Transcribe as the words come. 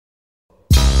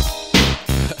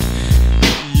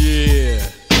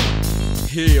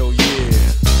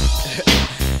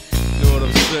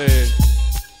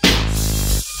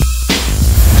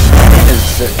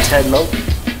JHigH Logan.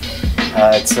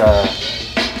 It's a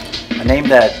name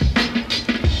that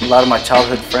a lot of my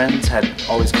childhood friends had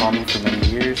always called me for many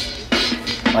years.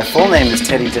 My full name is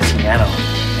Teddy Jessignano,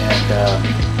 and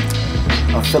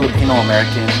I'm Filipino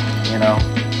American, you know.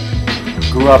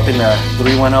 Grew up in the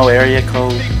 310 area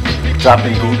code,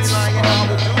 dropping beats. I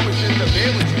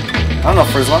don't know,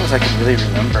 for as long as I can really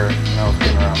remember, you know, I've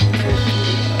been around music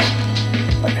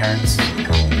with my parents. And,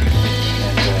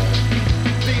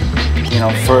 you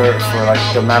know, for like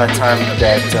the amount of time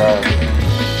that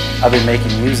I've been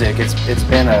making music, it's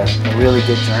been a really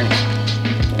good journey,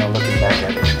 you know, looking back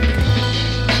at it.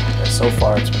 So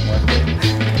far, it's been worth it.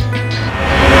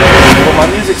 What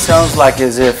my music sounds like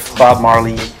is if Bob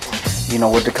Marley, you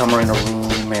know, were to come in a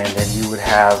room and then you would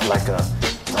have like a,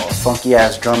 you know, a funky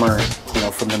ass drummer, you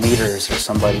know, from the Meters or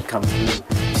somebody come through.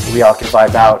 We all could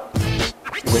vibe out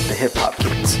with the hip hop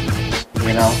kids,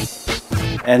 you know.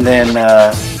 And then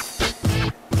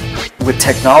with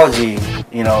technology,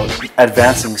 you know,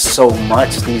 advancing so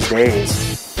much these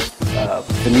days,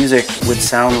 the music would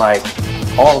sound like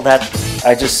all that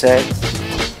I just said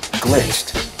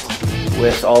glitched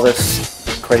with all this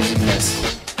craziness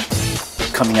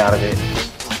coming out of it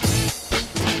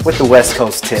with the West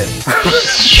Coast tip.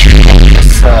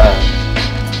 Just,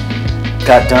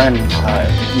 got done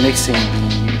mixing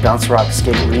the Bounce Rock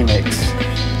Skate remix,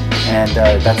 and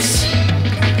that's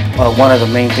one of the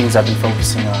main things I've been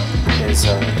focusing on is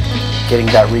getting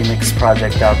that remix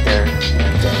project out there,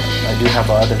 and I do have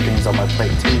other things on my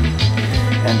plate too,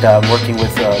 and I'm working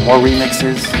with more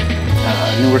remixes,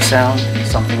 newer sound,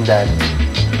 something that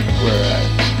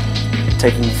we're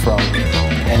taking from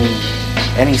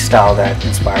any style that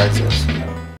inspires us.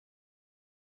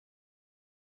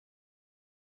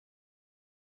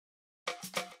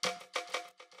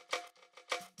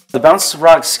 The Bounce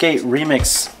Rock Skate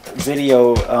remix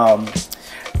video,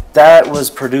 that was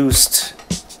produced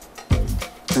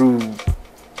through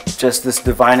just this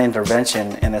divine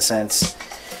intervention, in a sense.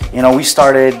 You know, we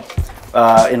started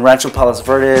in Rancho Palos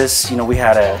Verdes. You know, we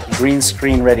had a green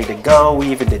screen ready to go. We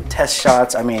even did test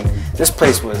shots. I mean, this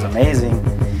place was amazing.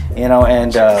 You know,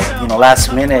 and you know,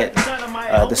 last minute,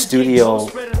 the studio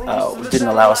didn't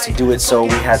allow us to do it, so we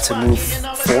had to move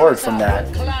forward from that.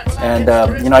 And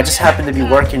you know, I just happened to be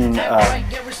working,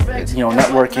 you know,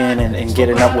 networking and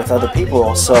getting up with other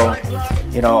people. So,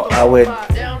 you know, I would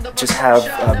just have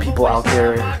people out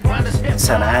there in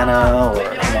Santa Ana or,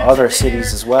 you know, other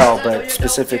cities as well. But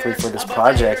specifically for this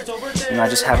project, you know, I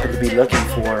just happened to be looking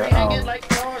for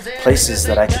places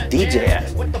that I could DJ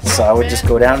at. So I would just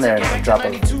go down there and drop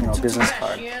a, you know, business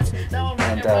card.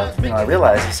 And you know, I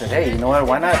realized, I said, hey, you know what,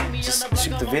 why not just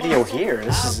shoot the video here?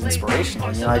 This is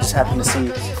inspirational. You know, I just happened to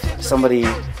see somebody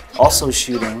also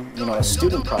shooting, you know, a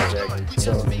student project.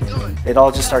 So it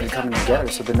all just started coming together.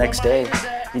 So the next day,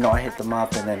 you know, I hit them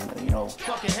up, and then, you know,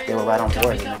 they were right on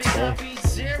board the next day.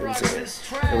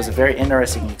 It was a very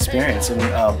interesting experience. And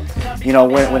you know,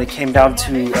 when it came down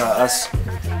to us,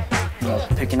 you know,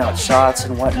 picking out shots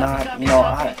and whatnot, you know,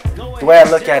 the way I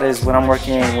look at it is when I'm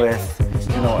working with,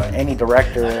 you know, any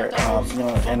director, you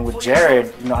know, and with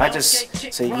Jared, you know, I just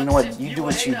say, you know what, you do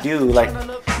what you do. Like,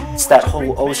 it's that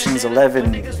whole Ocean's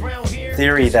 11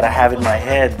 theory that I have in my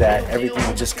head, that everything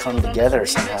will just come together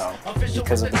somehow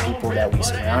because of the people that we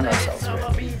surround ourselves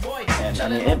with. And I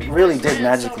mean, it really did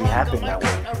magically happen that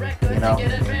way, you know,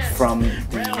 from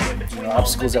the, you know,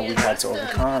 obstacles that we had to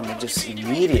overcome. It just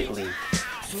immediately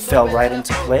fell right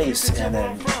into place, and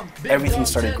then everything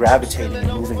started gravitating and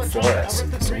moving for us.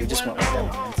 So we just went with that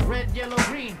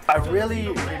momentum. I really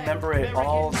remember it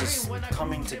all just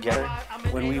coming together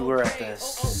when we were at the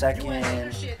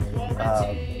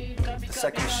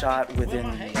second shot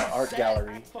within the art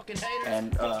gallery,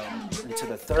 and into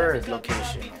the third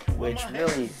location, which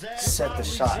really set the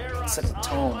set the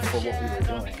tone for what we were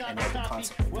doing and what the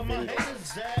concept of the video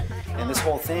was. And this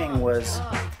whole thing was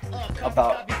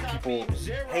about people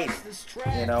hating,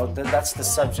 you know, that's the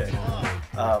subject.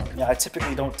 You know, I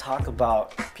typically don't talk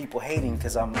about people hating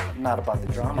because I'm not about the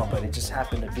drama, but it just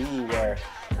happened to be where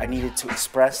I needed to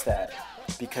express that,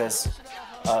 because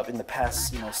in the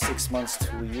past, you know, 6 months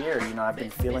to a year, you know, I've been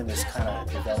feeling this kind of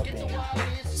developing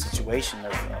situation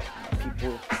of you know,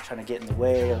 people trying to get in the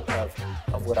way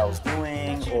of what I was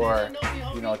doing, or,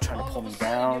 you know, trying to pull me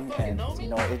down, and, you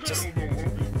know,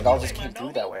 it all just came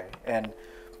through that way. And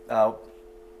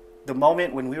the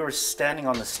moment when we were standing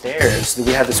on the stairs,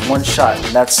 we had this one shot,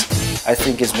 and that's, I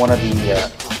think, is one of the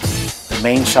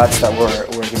main shots that we're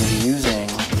going to be using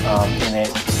in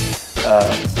it.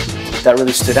 That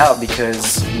really stood out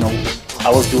because, you know,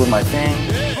 I was doing my thing,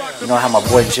 you know, I had my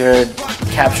boy Jared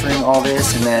capturing all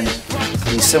this, and then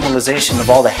the symbolization of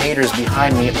all the haters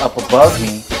behind me, up above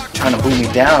me, trying to boot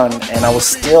me down, and I was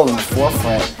still in the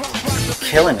forefront,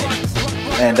 killing it.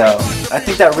 And I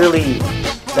think that really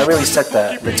set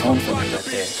the tone for me right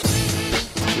there.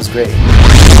 It was great.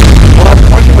 Well, I've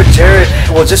been working with Jared,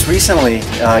 well, just recently,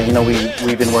 you know,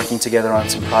 we've been working together on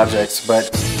some projects,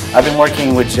 but I've been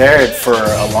working with Jared for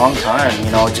a long time,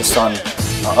 you know, just on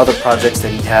other projects that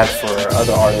he had for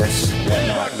other artists and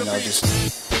whatnot, you know, just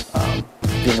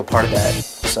being a part of that.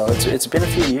 So it's been a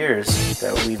few years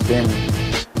that we've been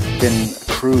a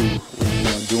crew, you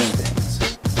know, doing things.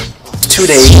 2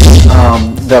 days.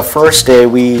 The first day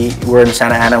we were in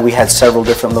Santa Ana. We had several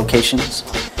different locations,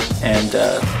 and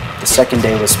the second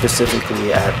day was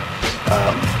specifically at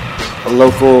a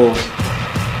local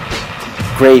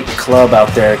great club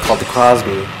out there called the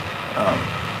Crosby,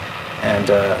 and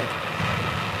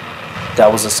that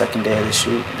was the second day of the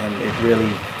shoot, and it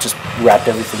really just wrapped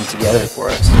everything together for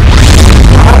us.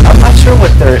 I'm not sure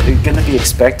what they're going to be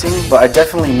expecting, but I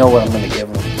definitely know what I'm going to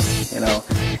give them, you know.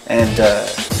 And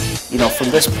you know, from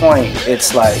this point,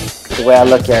 it's like, the way I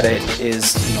look at it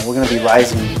is, you know, we're going to be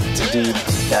rising to do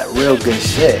that real good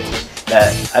shit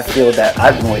that I feel that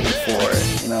I've been waiting for,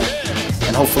 you know.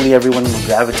 And hopefully everyone will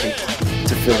gravitate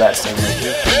to feel that same way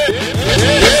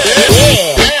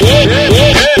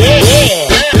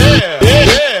too.